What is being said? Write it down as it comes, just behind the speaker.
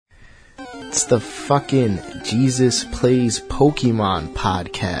It's the fucking Jesus Plays Pokemon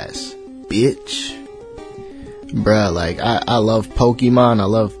podcast, bitch. Bruh, like, I love Pokemon, I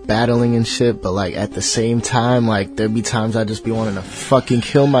love battling and shit, but like, at the same time, like, there'd be times I'd just be wanting to fucking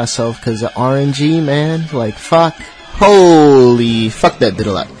kill myself because of RNG, man. Like, fuck. Holy fuck, that did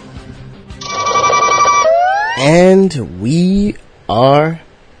a lot. And we are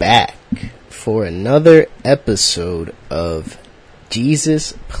back for another episode of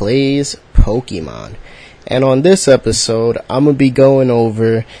Jesus Plays Pokemon. And on this episode, I'm gonna be going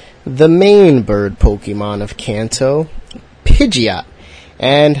over the main bird Pokemon of Kanto, Pidgeot.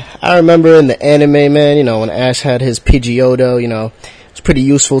 And I remember in the anime, man, you know, when Ash had his Pidgeotto, you know, it's a pretty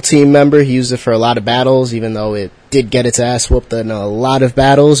useful team member. He used it for a lot of battles, even though it did get its ass whooped in a lot of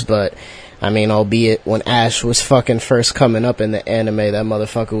battles, but I mean, albeit when Ash was fucking first coming up in the anime, that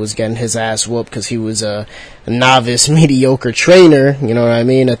motherfucker was getting his ass whooped because he was a novice, mediocre trainer, you know what I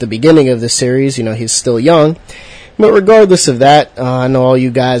mean, at the beginning of the series. You know, he's still young. But regardless of that, I know all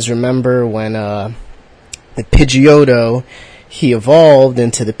you guys remember when the Pidgeotto, he evolved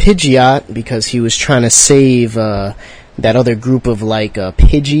into the Pidgeot because he was trying to save that other group of like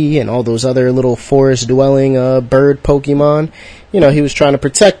Pidgey and all those other little forest-dwelling bird Pokemon. You know, he was trying to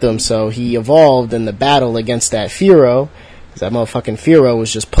protect them, so he evolved in the battle against that Fearow. That motherfucking Fearow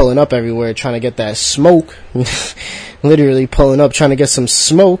was just pulling up everywhere trying to get that smoke. Literally pulling up trying to get some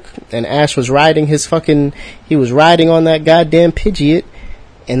smoke. And Ash was riding he was riding on that goddamn Pidgeot.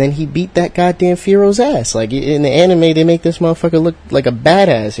 And then he beat that goddamn Fearow's ass. Like, in the anime, they make this motherfucker look like a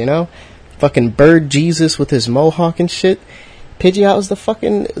badass, you know? Fucking Bird Jesus with his mohawk and shit. Pidgeot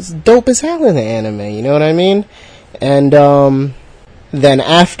was dope as hell in the anime, you know what I mean? And, then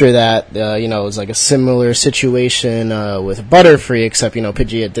after that, you know, it was like a similar situation with Butterfree, except, you know,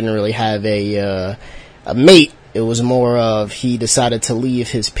 Pidgeot didn't really have a mate. It was more of he decided to leave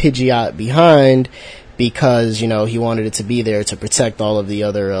his Pidgeot behind because, you know, he wanted it to be there to protect all of the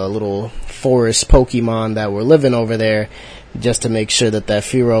other little forest Pokemon that were living over there, just to make sure that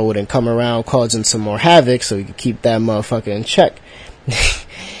Fearow wouldn't come around causing some more havoc so he could keep that motherfucker in check.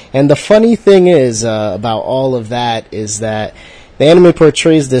 And the funny thing is about all of that is that the anime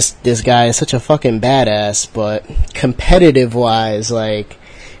portrays this guy as such a fucking badass, but competitive-wise, like,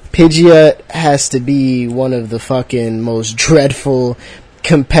 Pidgeot has to be one of the fucking most dreadful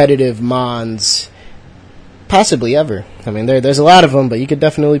competitive mons possibly ever. I mean, there's a lot of them, but you could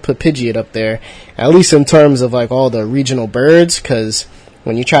definitely put Pidgeot up there, at least in terms of, like, all the regional birds, because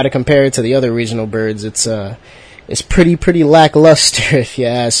when you try to compare it to the other regional birds, it's pretty lackluster, if you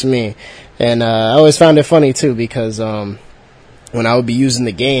ask me. And I always found it funny, too, because when I would be using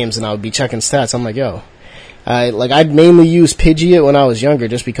the games and I would be checking stats, I'm like, yo, I'd mainly use Pidgeot when I was younger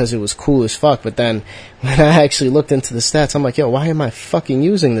just because it was cool as fuck, but then when I actually looked into the stats, I'm like, yo, why am I fucking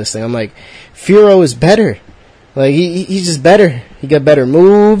using this thing? I'm like, Fearow is better. Like, he's just better. He got better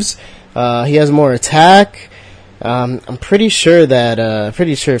moves, he has more attack. I'm pretty sure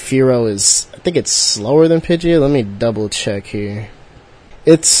Fearow is, I think it's slower than Pidgeot. Let me double check here.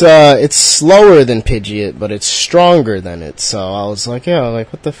 It's slower than Pidgeot, but it's stronger than it. So I was like, yo,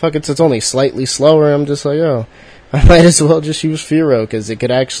 like, what the fuck? It's only slightly slower. I'm just like, yo, I might as well just use Fearow because it could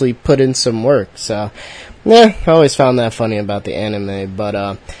actually put in some work. So, yeah, I always found that funny about the anime.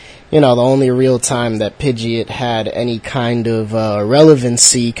 But, you know, the only real time that Pidgeot had any kind of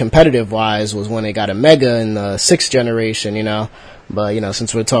relevancy competitive-wise was when it got a Mega in the 6th generation, you know. But, you know,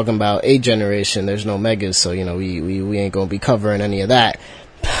 since we're talking about 8th generation, there's no Megas, so, you know, we ain't gonna be covering any of that.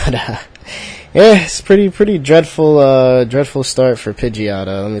 But, yeah, it's pretty dreadful start for Pidgeot,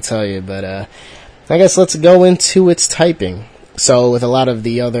 let me tell you. But, I guess let's go into its typing. So, with a lot of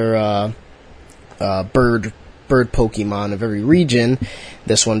the other, bird Pokemon of every region,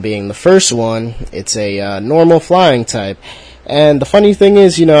 this one being the first one, it's a, normal flying type. And the funny thing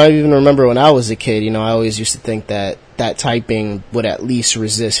is, you know, I even remember when I was a kid, you know, I always used to think that typing would at least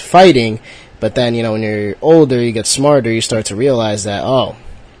resist fighting, but then, you know, when you're older, you get smarter, you start to realize that, oh,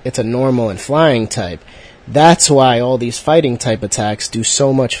 it's a normal and flying type. That's why all these fighting type attacks do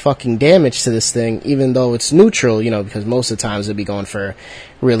so much fucking damage to this thing, even though it's neutral, you know, because most of the times they'll be going for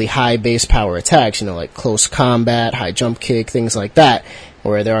really high base power attacks, you know, like close combat, high jump kick, things like that,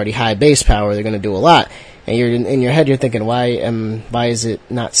 where they're already high base power, they're going to do a lot. And you're in your head, you're thinking, why is it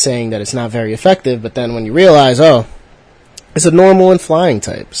not saying that it's not very effective? But then when you realize, oh, it's a normal and flying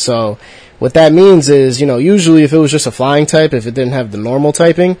type. So what that means is, you know, usually if it was just a flying type, if it didn't have the normal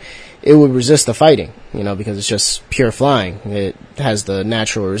typing, it would resist the fighting, you know, because it's just pure flying. It has the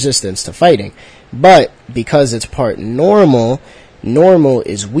natural resistance to fighting. But because it's part normal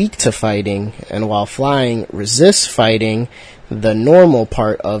is weak to fighting, and while flying resists fighting, the normal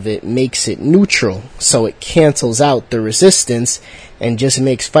part of it makes it neutral, so it cancels out the resistance and just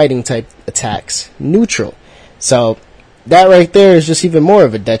makes fighting type attacks neutral. So that right there is just even more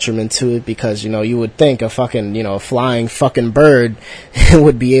of a detriment to it, because, you would think a fucking, a flying fucking bird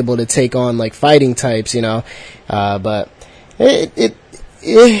would be able to take on, like, fighting types, but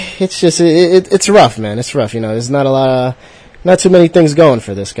it's rough, man. It's rough, there's not too many things going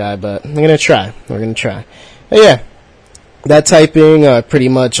for this guy, but we're gonna try. But yeah, that typing pretty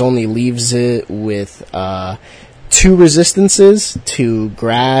much only leaves it with 2 resistances to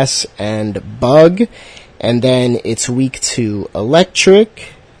grass and bug, and then it's weak to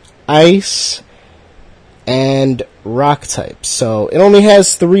electric, ice, and rock types. So it only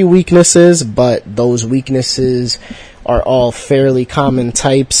has 3 weaknesses, but those weaknesses are all fairly common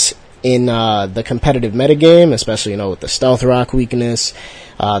types in the competitive metagame, especially, with the stealth rock weakness.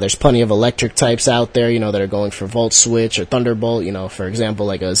 There's plenty of electric types out there, that are going for Volt Switch or Thunderbolt. For example,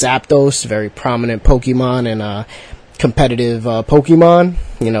 like a Zapdos, very prominent Pokemon in competitive Pokemon.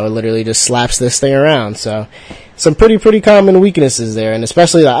 It literally just slaps this thing around. So some pretty common weaknesses there, and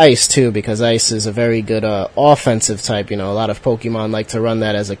especially the ice too, because ice is a very good offensive type. A lot of Pokemon like to run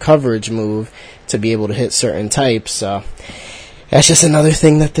that as a coverage move to be able to hit certain types. So that's just another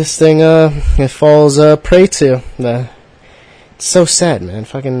thing that this thing it falls prey to. It's so sad, man.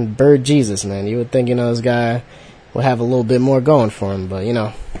 Fucking Bird Jesus, man. You would think, this guy would have a little bit more going for him, but,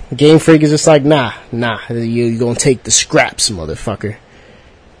 Game Freak is just like, nah, you gonna take the scraps, motherfucker.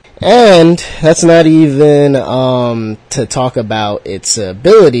 And that's not even to talk about its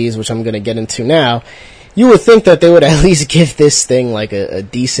abilities, which I'm gonna get into now. You would think that they would at least give this thing like a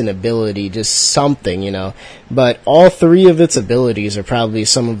decent ability, just something, but all 3 of its abilities are probably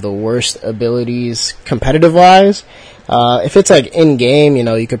some of the worst abilities competitive-wise. If it's like in-game,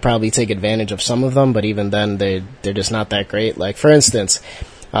 you could probably take advantage of some of them, but even then, they're just not that great. Like, for instance,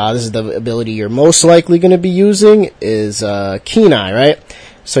 this is the ability you're most likely going to be using is Keen Eye, right?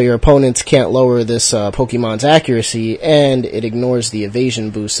 So your opponents can't lower this Pokemon's accuracy, and it ignores the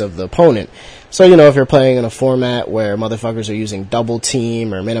evasion boost of the opponent. So, if you're playing in a format where motherfuckers are using Double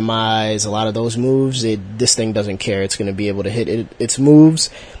Team or Minimize, a lot of those moves, this thing doesn't care. It's going to be able to hit its moves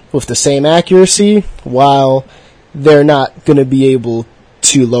with the same accuracy, while they're not going to be able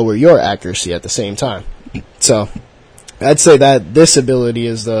to lower your accuracy at the same time. So I'd say that this ability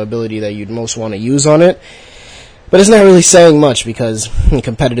is the ability that you'd most want to use on it. But it's not really saying much, because in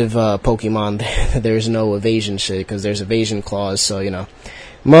competitive Pokemon, there's no evasion shit, because there's evasion claws, so,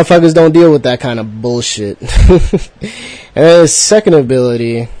 motherfuckers don't deal with that kind of bullshit. And then the second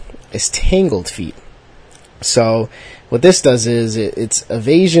ability is Tangled Feet. So what this does is its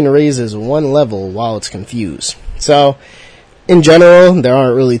evasion raises 1 level while it's confused. So in general, there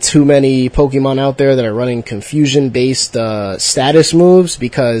aren't really too many Pokemon out there that are running confusion-based status moves,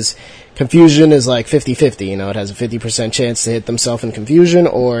 because confusion is like 50-50, it has a 50% chance to hit themselves in confusion,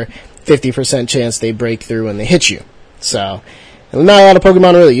 or 50% chance they break through and they hit you. So not a lot of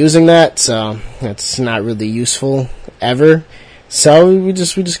Pokemon are really using that, so it's not really useful ever. So we're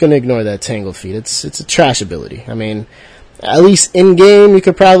just gonna ignore that Tangled Feet. It's a trash ability. I mean, at least in-game, you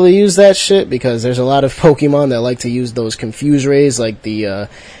could probably use that shit, because there's a lot of Pokemon that like to use those Confuse Rays, like the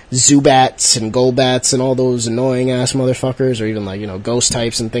Zubats and Golbats and all those annoying-ass motherfuckers, or even, like, Ghost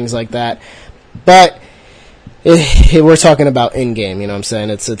types and things like that. But we're talking about in-game, you know what I'm saying?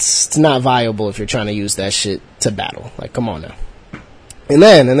 It's not viable if you're trying to use that shit to battle. Like, come on now. And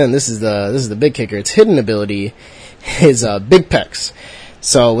then this is the big kicker. Its hidden ability is Big Pecs.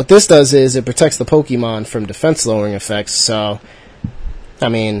 So what this does is it protects the Pokemon from defense lowering effects. So, I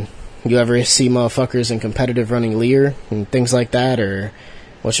mean, you ever see motherfuckers in competitive running Leer and things like that, or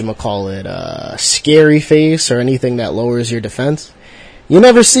whatchamacallit, Scary Face or anything that lowers your defense? You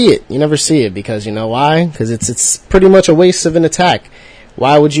never see it, because you know why? Because it's pretty much a waste of an attack.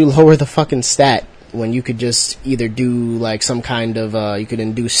 Why would you lower the fucking stat when you could just either do like some kind of you could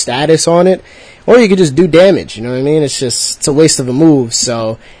induce status on it, or you could just do damage, you know what I mean? It's a waste of a move.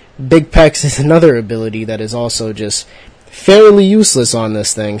 So Big Pecs is another ability that is also just fairly useless on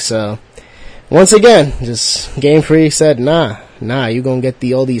this thing. So once again, just Game Freak said, nah, you gonna get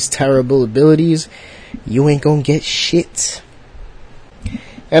all these terrible abilities, you ain't gonna get shit.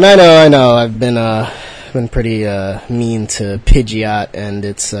 And I know I've been pretty mean to Pidgeot and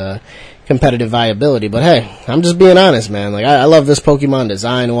its competitive viability, but hey, I'm just being honest, man. Like, I love this Pokemon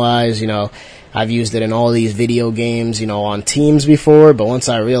design-wise, I've used it in all these video games, on teams before, but once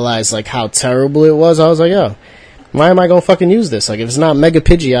I realized, like, how terrible it was, I was like, yo, why am I gonna fucking use this? Like, if it's not Mega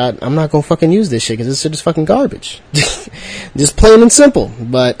Pidgeot, I'm not gonna fucking use this shit, because this shit is fucking garbage. Just plain and simple.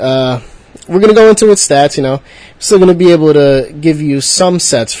 But, we're going to go into its stats, Still going to be able to give you some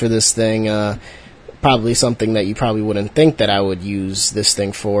sets for this thing. Probably something that you probably wouldn't think that I would use this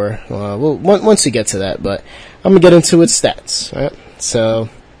thing for. Once you get to that, but I'm going to get into its stats, right? So,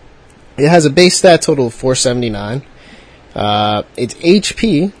 it has a base stat total of 479. Its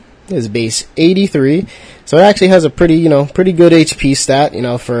HP is base 83. So it actually has a pretty good HP stat,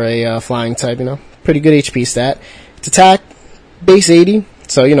 for a flying type, pretty good HP stat. Its attack, base 80.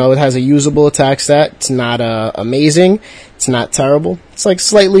 So, it has a usable attack stat. It's not amazing. It's not terrible. It's like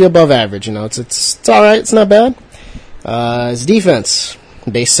slightly above average, It's alright. It's not bad. Its defense,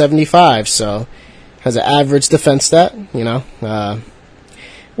 base 75. So, has an average defense stat,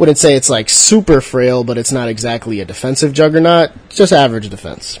 Wouldn't say it's like super frail, but it's not exactly a defensive juggernaut. Just average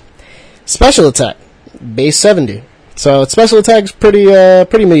defense. Special attack, base 70. So, its special attack is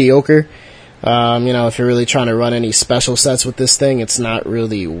pretty mediocre. If you're really trying to run any special sets with this thing, it's not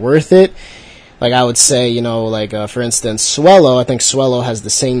really worth it. Like I would say, for instance, Swellow. I think Swellow has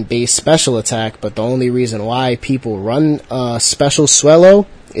the same base special attack, but the only reason why people run special Swellow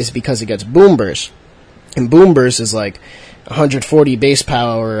is because it gets Boom Burst. And Boom Burst is like 140 base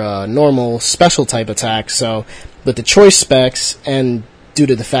power normal special type attack. So with the choice specs and due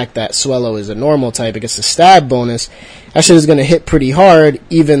to the fact that Swellow is a normal type, it gets a stab bonus. That shit is going to hit pretty hard,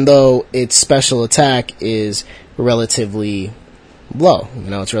 even though its special attack is relatively low.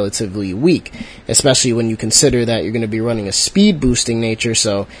 It's relatively weak, especially when you consider that you're going to be running a speed boosting nature,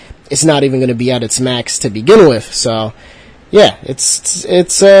 so it's not even going to be at its max to begin with. So, yeah, it's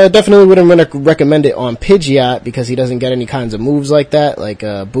definitely wouldn't recommend it on Pidgeot because he doesn't get any kinds of moves like that, like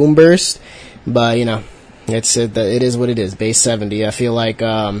Boom Burst. But it is what it is. Base 70. I feel like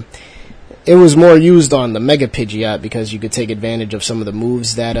it was more used on the Mega Pidgeot because you could take advantage of some of the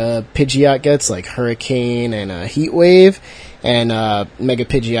moves that Pidgeot gets, like Hurricane and Heat Wave. And Mega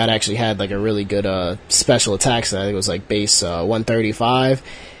Pidgeot actually had like a really good special attack, so I think it was like base 135,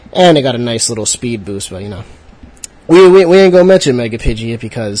 and it got a nice little speed boost. But we ain't gonna mention Mega Pidgeot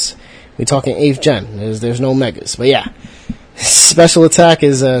because we're talking 8th gen. There's no Megas, but yeah. Special attack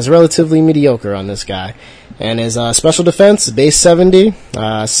is relatively mediocre on this guy. And his special defense, base 70,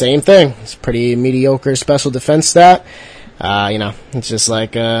 same thing. It's pretty mediocre special defense stat. It's just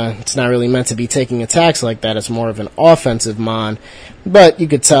like, it's not really meant to be taking attacks like that. It's more of an offensive mon. But you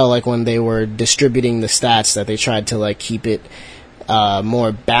could tell, like, when they were distributing the stats that they tried to, like, keep it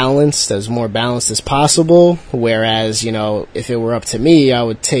more balanced as possible. Whereas, if it were up to me, I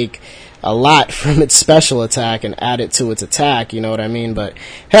would take a lot from its special attack and add it to its attack, you know what I mean? But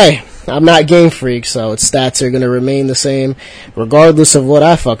hey, I'm not Game Freak, so its stats are going to remain the same regardless of what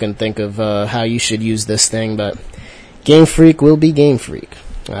I fucking think of how you should use this thing. But Game Freak will be Game Freak.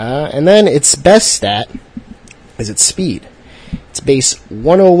 And then its best stat is its speed. It's base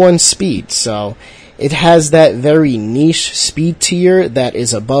 101 speed, so it has that very niche speed tier that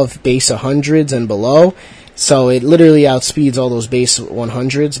is above base 100s and below. So it literally outspeeds all those base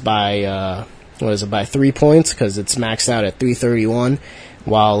 100s by, by 3 points, because it's maxed out at 331,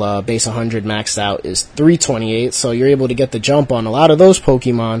 while base 100 maxed out is 328. So you're able to get the jump on a lot of those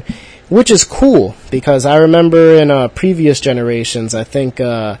Pokemon, which is cool, because I remember in previous generations, I think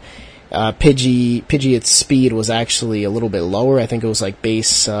Pidgeot's speed was actually a little bit lower. I think it was like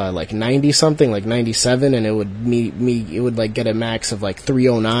base like 90 something, like 97, and it would like get a max of like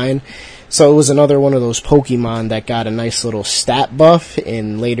 309. So it was another one of those Pokemon that got a nice little stat buff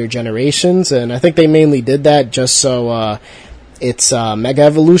in later generations, and I think they mainly did that just so its Mega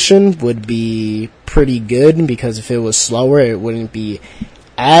Evolution would be pretty good, because if it was slower, it wouldn't be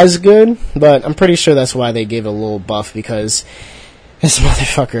as good. But I'm pretty sure that's why they gave it a little buff, because this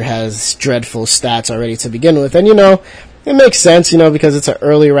motherfucker has dreadful stats already to begin with. And, it makes sense, because it's an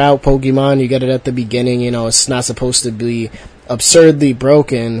early route Pokemon. You get it at the beginning, it's not supposed to be absurdly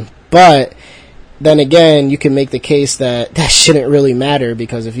broken. But then again, you can make the case that shouldn't really matter,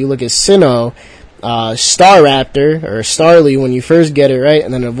 because if you look at Sinnoh, Staraptor, or Starly when you first get it, right,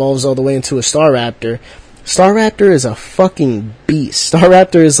 and then it evolves all the way into a Staraptor. Staraptor is a fucking beast.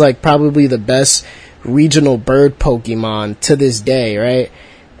 Staraptor is like probably the best regional bird Pokemon to this day, right?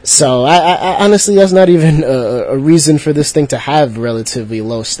 So I honestly, that's not even a reason for this thing to have relatively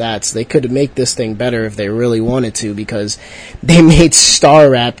low stats. They could make this thing better if they really wanted to, because they made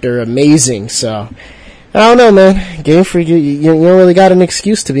Staraptor amazing. So I don't know, man. Game Freak, you don't really got an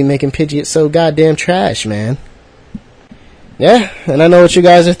excuse to be making Pidgeot so goddamn trash, man. Yeah, and I know what you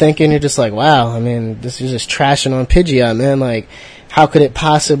guys are thinking. You're just like, wow, I mean, this is just trashing on Pidgeot, man. Like, how could it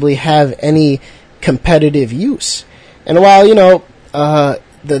possibly have any competitive use? And while,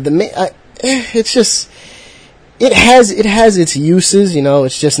 it's it has its uses, you know.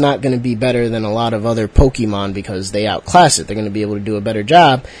 It's just not going to be better than a lot of other Pokemon because they outclass it. They're going to be able to do a better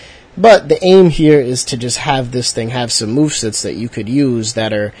job. But the aim here is to just have this thing have some movesets that you could use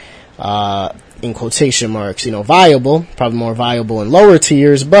that are, in quotation marks, you know, viable. Probably more viable in lower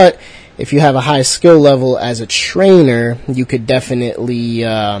tiers, but if you have a high skill level as a trainer, you could definitely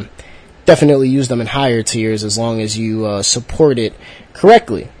use them in higher tiers as long as you support it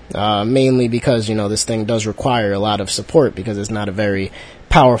correctly. Mainly because, you know, this thing does require a lot of support because it's not a very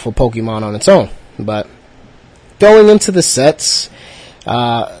powerful Pokemon on its own. But going into the sets,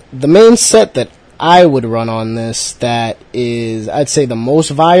 the main set that I would run on this that is, I'd say, the most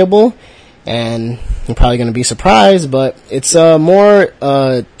viable, and you're probably going to be surprised, but it's more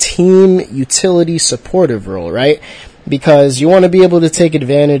team utility supportive role, right? Because you want to be able to take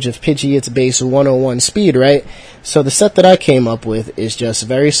advantage of Pidgeot's base 101 speed, right? So the set that I came up with is just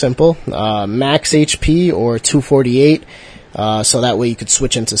very simple. Max HP or 248, so that way you could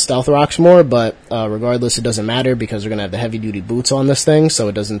switch into Stealth Rocks more, but regardless, it doesn't matter because we're going to have the heavy-duty boots on this thing, so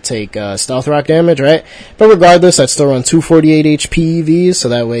it doesn't take Stealth Rock damage, right? But regardless, I'd still run 248 HP EVs, so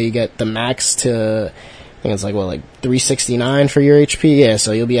that way you get the max to, I think it's like 369 for your HP? Yeah,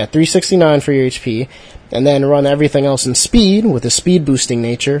 so you'll be at 369 for your HP. And then run everything else in speed with a speed boosting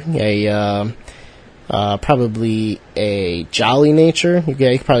nature, probably a jolly nature. You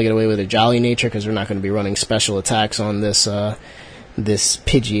can probably get away with a jolly nature because we're not going to be running special attacks on this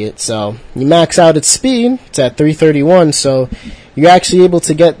Pidgeot. So you max out its speed. It's at 331, so you're actually able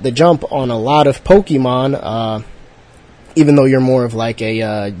to get the jump on a lot of Pokemon, even though you're more of like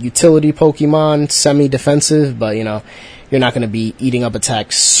a utility Pokemon, semi-defensive, but you know, you're not going to be eating up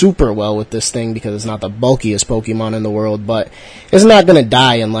attacks super well with this thing because it's not the bulkiest Pokemon in the world, but it's not going to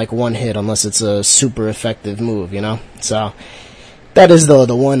die in like one hit unless it's a super effective move, you know? So that is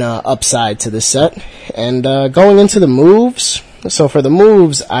the one upside to this set. And going into the moves, so for the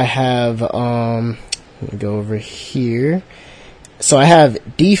moves, I have, let me go over here. So I have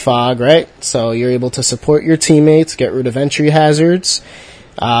Defog, right? So you're able to support your teammates, get rid of entry hazards.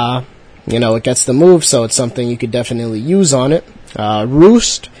 You know, it gets the move, so it's something you could definitely use on it.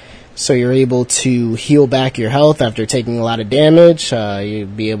 Roost, so you're able to heal back your health after taking a lot of damage.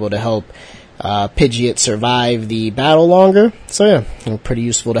 You'd be able to help Pidgeot survive the battle longer. So yeah, pretty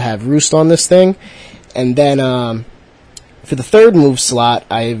useful to have Roost on this thing. And then for the third move slot,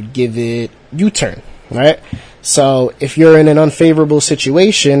 I give it U-Turn, right? So if you're in an unfavorable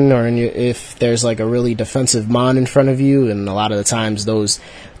situation, or if there's like a really defensive mon in front of you, and a lot of the times those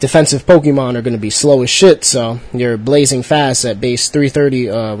defensive Pokemon are going to be slow as shit, so you're blazing fast at base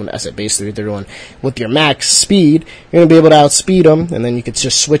 330, I said base 331, with your max speed, you're going to be able to outspeed them, and then you could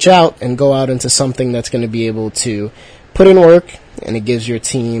just switch out and go out into something that's going to be able to put in work, and it gives your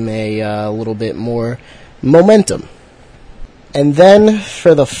team a little bit more momentum. And then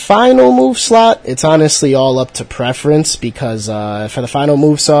for the final move slot, it's honestly all up to preference because for the final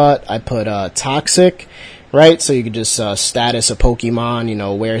move slot, I put Toxic, right? So you could just status a Pokemon, you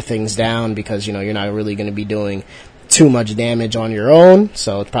know, wear things down because, you know, you're not really going to be doing too much damage on your own.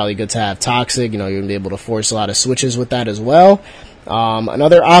 So it's probably good to have Toxic. You know, you're going to be able to force a lot of switches with that as well.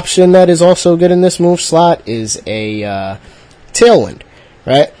 Another option that is also good in this move slot is a Tailwind,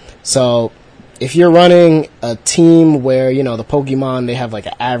 right? So if you're running a team where, you know, the Pokemon, they have like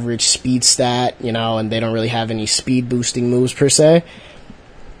an average speed stat, you know, and they don't really have any speed boosting moves per se,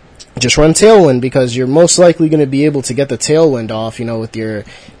 just run Tailwind because you're most likely going to be able to get the Tailwind off, you know, with your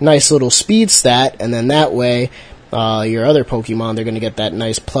nice little speed stat, and then that way your other Pokemon, they're going to get that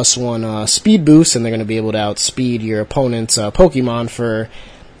nice +1 speed boost, and they're going to be able to outspeed your opponent's Pokemon for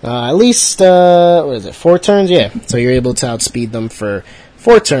at least, 4 turns? Yeah, so you're able to outspeed them for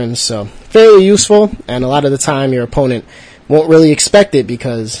 4 turns, so fairly useful, and a lot of the time your opponent won't really expect it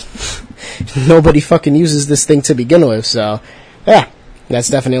because nobody fucking uses this thing to begin with, so yeah, that's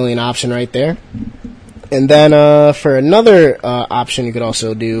definitely an option right there. And then for another option you could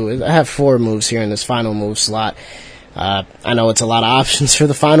also do is, I have 4 moves here in this final move slot. I know it's a lot of options for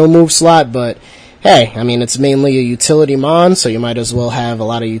the final move slot, but hey, I mean, it's mainly a utility mon, so you might as well have a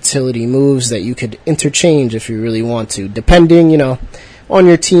lot of utility moves that you could interchange if you really want to, depending, you know, on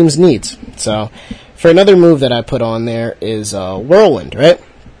your team's needs. So for another move that I put on there is Whirlwind, right?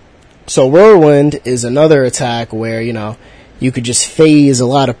 So Whirlwind is another attack where, you know, you could just phase a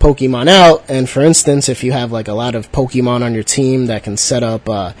lot of Pokemon out, and for instance, if you have like a lot of Pokemon on your team that can set up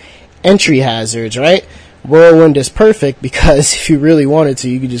entry hazards, right? Whirlwind is perfect because if you really wanted to,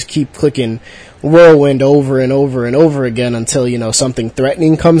 you could just keep clicking Whirlwind over and over and over again until, you know, something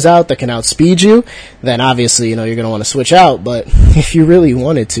threatening comes out that can outspeed you. Then obviously, you know, you're going to want to switch out. But if you really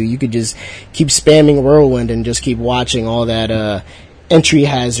wanted to, you could just keep spamming Whirlwind and just keep watching all that entry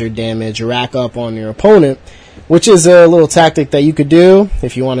hazard damage rack up on your opponent, which is a little tactic that you could do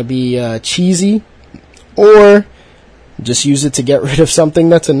if you want to be cheesy, or just use it to get rid of something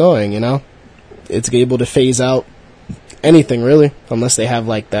that's annoying, you know? It's able to phase out anything, really, unless they have,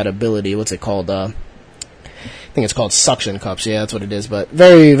 like, that ability. What's it called? I think it's called Suction Cups. Yeah, that's what it is. But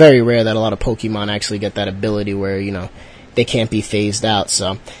very, very rare that a lot of Pokemon actually get that ability where, you know, they can't be phased out.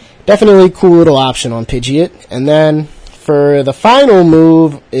 So, definitely cool little option on Pidgeot. And then, for the final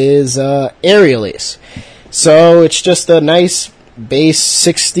move is Aerial Ace. So, it's just a nice base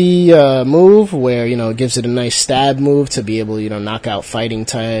 60 move where, you know, it gives it a nice stab move to be able to, you know, knock out fighting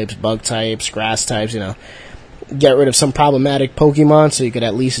types, bug types, grass types, you know, get rid of some problematic Pokemon so you could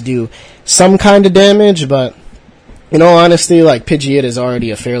at least do some kind of damage. But in all honesty, like, Pidgeot is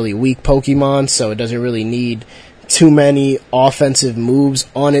already a fairly weak Pokemon, so it doesn't really need too many offensive moves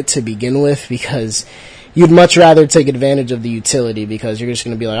on it to begin with, because you'd much rather take advantage of the utility, because you're just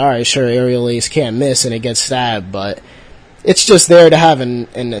going to be like, alright, sure, Aerial Ace can't miss and it gets stabbed, but it's just there to have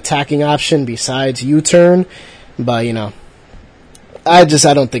an attacking option besides U-turn. But, you know, I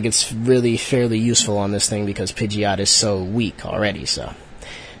don't think it's really fairly useful on this thing because Pidgeot is so weak already. So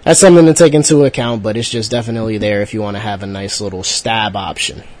that's something to take into account, but it's just definitely there if you want to have a nice little stab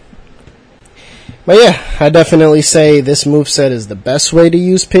option. But yeah, I definitely say this moveset is the best way to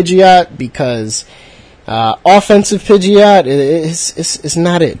use Pidgeot, because offensive Pidgeot is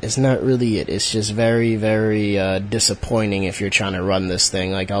not it. It's not really it. It's just very, very disappointing if you're trying to run this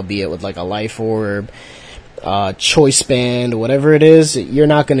thing. Like, albeit with like a Life Orb, Choice Band, whatever it is, you're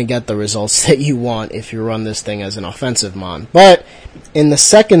not going to get the results that you want if you run this thing as an offensive mon. But in the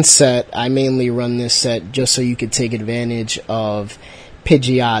second set, I mainly run this set just so you could take advantage of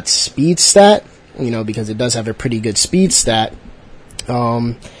Pidgeot's speed stat, you know, because it does have a pretty good speed stat.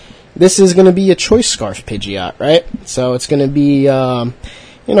 This is going to be a Choice Scarf Pidgeot, right? So it's going to be,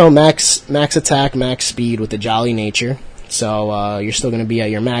 you know, max attack, max speed with the Jolly Nature. So you're still going to be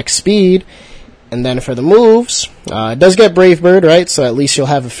at your max speed. And then for the moves, it does get Brave Bird, right? So at least you'll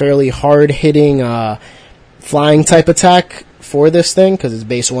have a fairly hard-hitting flying type attack for this thing, because it's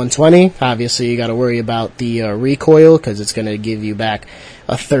base 120. Obviously, you got to worry about the recoil, because it's going to give you back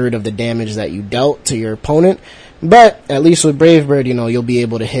a third of the damage that you dealt to your opponent. But at least with Brave Bird, you know, you'll be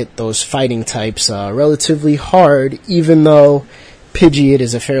able to hit those fighting types relatively hard, even though Pidgeot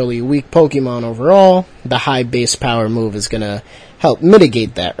is a fairly weak Pokemon overall. The high base power move is going to help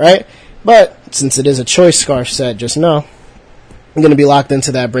mitigate that, right? But since it is a Choice Scarf set, just know I'm going to be locked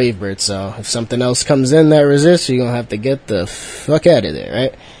into that Brave Bird. So if something else comes in that resists, you're going to have to get the fuck out of there,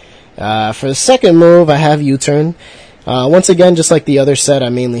 right? For the second move, I have U-turn. Once again, just like the other set, I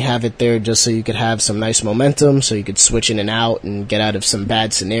mainly have it there just so you could have some nice momentum, so you could switch in and out and get out of some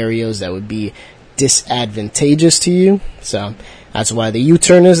bad scenarios that would be disadvantageous to you. So that's why the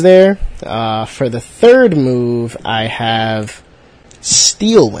U-turn is there. For the third move, I have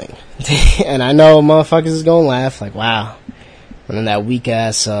Steel Wing. And I know motherfuckers is gonna laugh, like, wow. And then that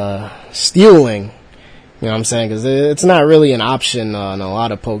weak-ass Steel Wing. You know what I'm saying? Because it's not really an option on a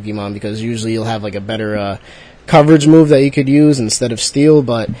lot of Pokemon, because usually you'll have like a better coverage move that you could use instead of Steel.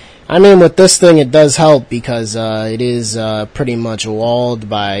 But I mean, with this thing, it does help because it is pretty much walled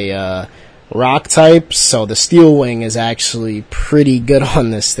by rock types, so the Steel Wing is actually pretty good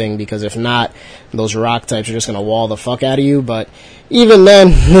on this thing, because if not, those rock types are just going to wall the fuck out of you. But even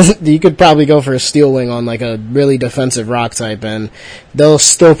then, you could probably go for a Steel Wing on like a really defensive rock type, and they'll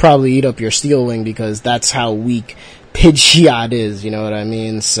still probably eat up your Steel Wing, because that's how weak Pidgeot is, you know what I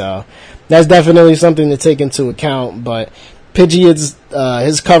mean? So that's definitely something to take into account. But Pidgeot's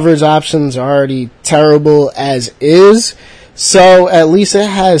his coverage options are already terrible as is, so at least it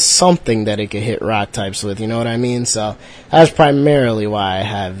has something that it can hit rock types with, you know what I mean? So that's primarily why I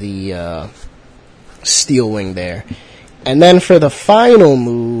have the Steel Wing there. And then for the final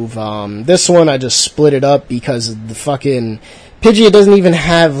move, this one I just split it up because the fucking Pidgeot doesn't even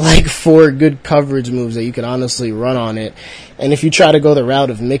have like 4 good coverage moves that you can honestly run on it. And if you try to go the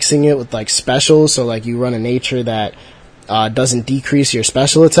route of mixing it with like specials, so like you run a nature that doesn't decrease your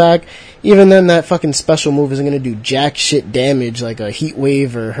special attack, even then that fucking special move isn't going to do jack shit damage like a Heat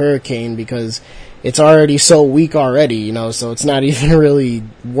Wave or Hurricane, because it's already so weak already, you know, so it's not even really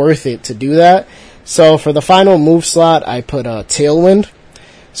worth it to do that. So for the final move slot, I put Tailwind.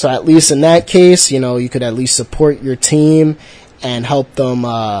 So at least in that case, you know, you could at least support your team and help them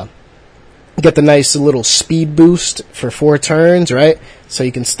get the nice little speed boost for 4 turns, right? So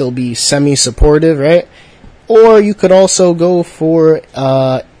you can still be semi-supportive, right? Or you could also go for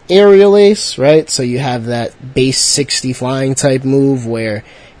Aerial Ace, right? So you have that base 60 flying type move where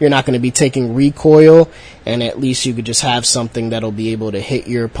you're not going to be taking recoil, and at least you could just have something that'll be able to hit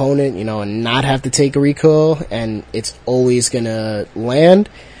your opponent, and not have to take a recoil, and it's always going to land.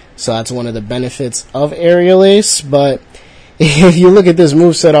 So that's one of the benefits of Aerial Ace. But if you look at this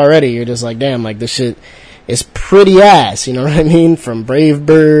moveset already, you're just like, damn, like this shit is pretty ass, you know what I mean? From Brave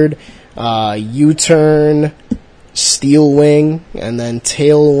Bird, U-turn, Steel Wing, and then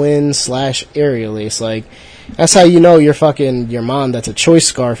Tailwind / Aerial Ace. Like, that's how you know your mon that's a Choice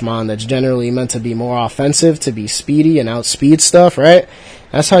Scarf mon that's generally meant to be more offensive, to be speedy and outspeed stuff, right?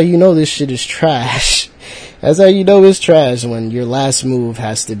 That's how you know this shit is trash. That's how you know it's trash, when your last move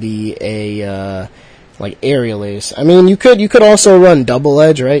has to be a, like Aerial Ace. I mean, you could also run Double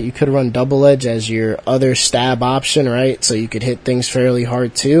Edge, right? You could run Double Edge as your other stab option, right? So you could hit things fairly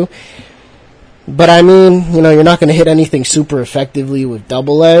hard too. But I mean, you're not going to hit anything super effectively with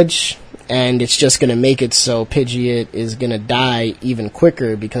Double Edge, and it's just going to make it so Pidgeot is going to die even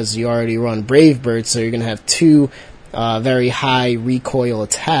quicker because you already run Brave Bird, so you're going to have 2 very high recoil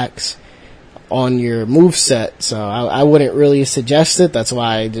attacks on your moveset. So I wouldn't really suggest it. That's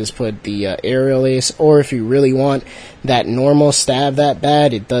why I just put the Aerial Ace. Or if you really want that normal stab that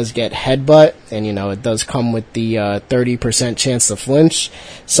bad, it does get Headbutt, and it does come with the 30% chance to flinch.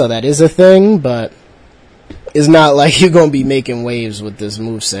 So that is a thing, but it's not like you're going to be making waves with this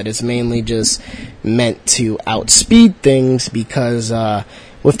moveset. It's mainly just meant to outspeed things because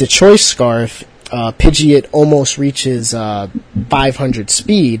with the Choice Scarf, Pidgeot almost reaches 500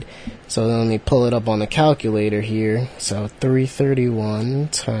 speed. So let me pull it up on the calculator here. So 331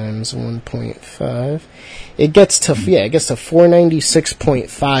 times 1.5. It gets to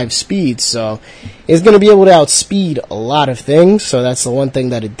 496.5 speed. So it's going to be able to outspeed a lot of things. So that's the one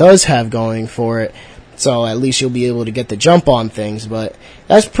thing that it does have going for it. So at least you'll be able to get the jump on things. But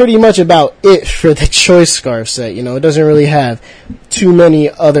that's pretty much about it for the Choice Scarf set. It doesn't really have too many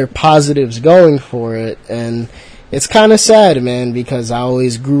other positives going for it. And it's kind of sad, man, because I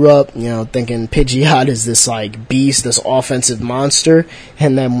always grew up, thinking Pidgeot is this, like, beast, this offensive monster,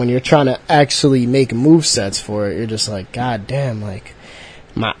 and then when you're trying to actually make movesets for it, you're just like, god damn, like,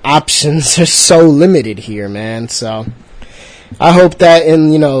 my options are so limited here, man. So I hope that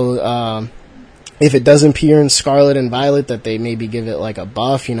if it does appear in Scarlet and Violet, that they maybe give it, like, a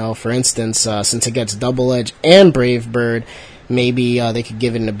buff, for instance, since it gets Double Edge and Brave Bird, maybe they could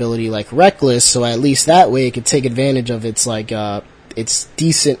give it an ability like Reckless, so at least that way it could take advantage of its its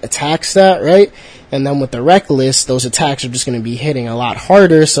decent attack stat, right? And then with the Reckless, those attacks are just going to be hitting a lot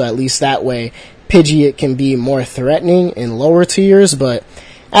harder, so at least that way Pidgeot can be more threatening in lower tiers. But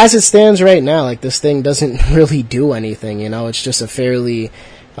as it stands right now, like, this thing doesn't really do anything, it's just a fairly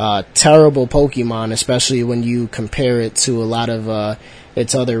terrible Pokemon, especially when you compare it to a lot of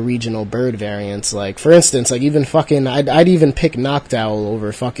its other regional bird variants. Like, for instance, like, even I'd even pick Noctowl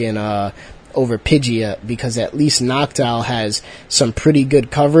over Pidgeot, because at least Noctowl has some pretty good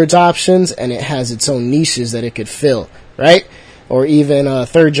coverage options, and it has its own niches that it could fill, right? Or even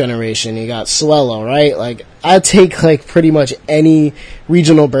 3rd generation, you got Swellow, right? Like, I'd take, like, pretty much any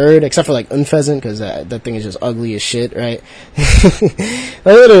regional bird, except for, like, Unpheasant, because that thing is just ugly as shit, right?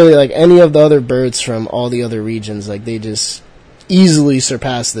 Literally, like, any of the other birds from all the other regions, like, they just easily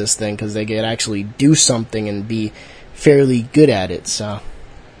surpass this thing, because they could actually do something and be fairly good at it. So,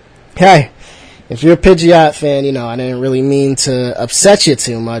 hey, if you're a Pidgeot fan, I didn't really mean to upset you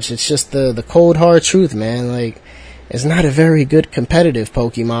too much. It's just the cold hard truth, man. Like, it's not a very good competitive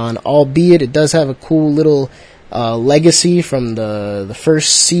Pokemon, albeit it does have a cool little legacy from the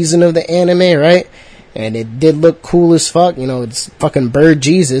first season of the anime, right? And it did look cool as fuck. It's fucking Bird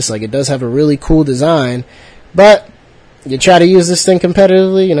Jesus. Like, it does have a really cool design. But you try to use this thing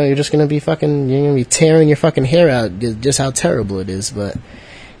competitively, you're just gonna be tearing your fucking hair out, just how terrible it is. But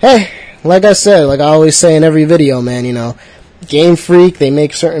hey, like I said, like I always say in every video, man, Game Freak, they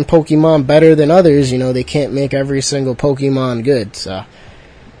make certain Pokemon better than others. They can't make every single Pokemon good. So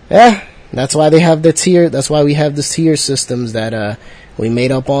yeah, that's why they have the tier. That's why we have the tier systems that we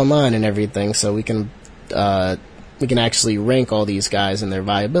made up online and everything, so we can actually rank all these guys and their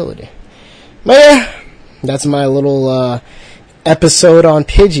viability. But yeah, that's my little episode on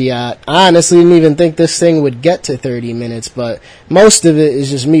Pidgeot. I honestly didn't even think this thing would get to 30 minutes, but most of it is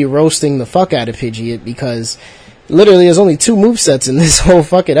just me roasting the fuck out of Pidgeot, because literally there's only 2 movesets in this whole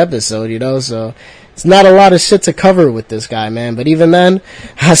fucking episode, so it's not a lot of shit to cover with this guy, man. But even then,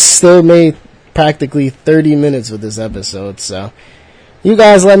 I still made practically 30 minutes with this episode. So You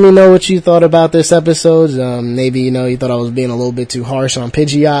guys let me know what you thought about this episode. Maybe, you thought I was being a little bit too harsh on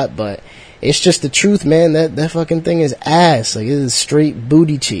Pidgeot, but it's just the truth, man. That fucking thing is ass. Like, it is straight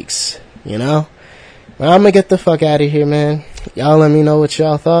booty cheeks, Well, I'm gonna get the fuck out of here, man. Y'all let me know what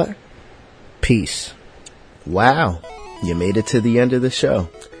y'all thought. Peace. Wow, you made it to the end of the show.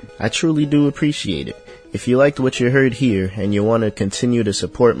 I truly do appreciate it. If you liked what you heard here and you want to continue to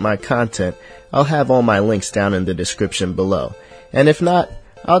support my content, I'll have all my links down in the description below. And if not,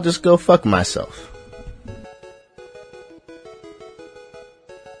 I'll just go fuck myself.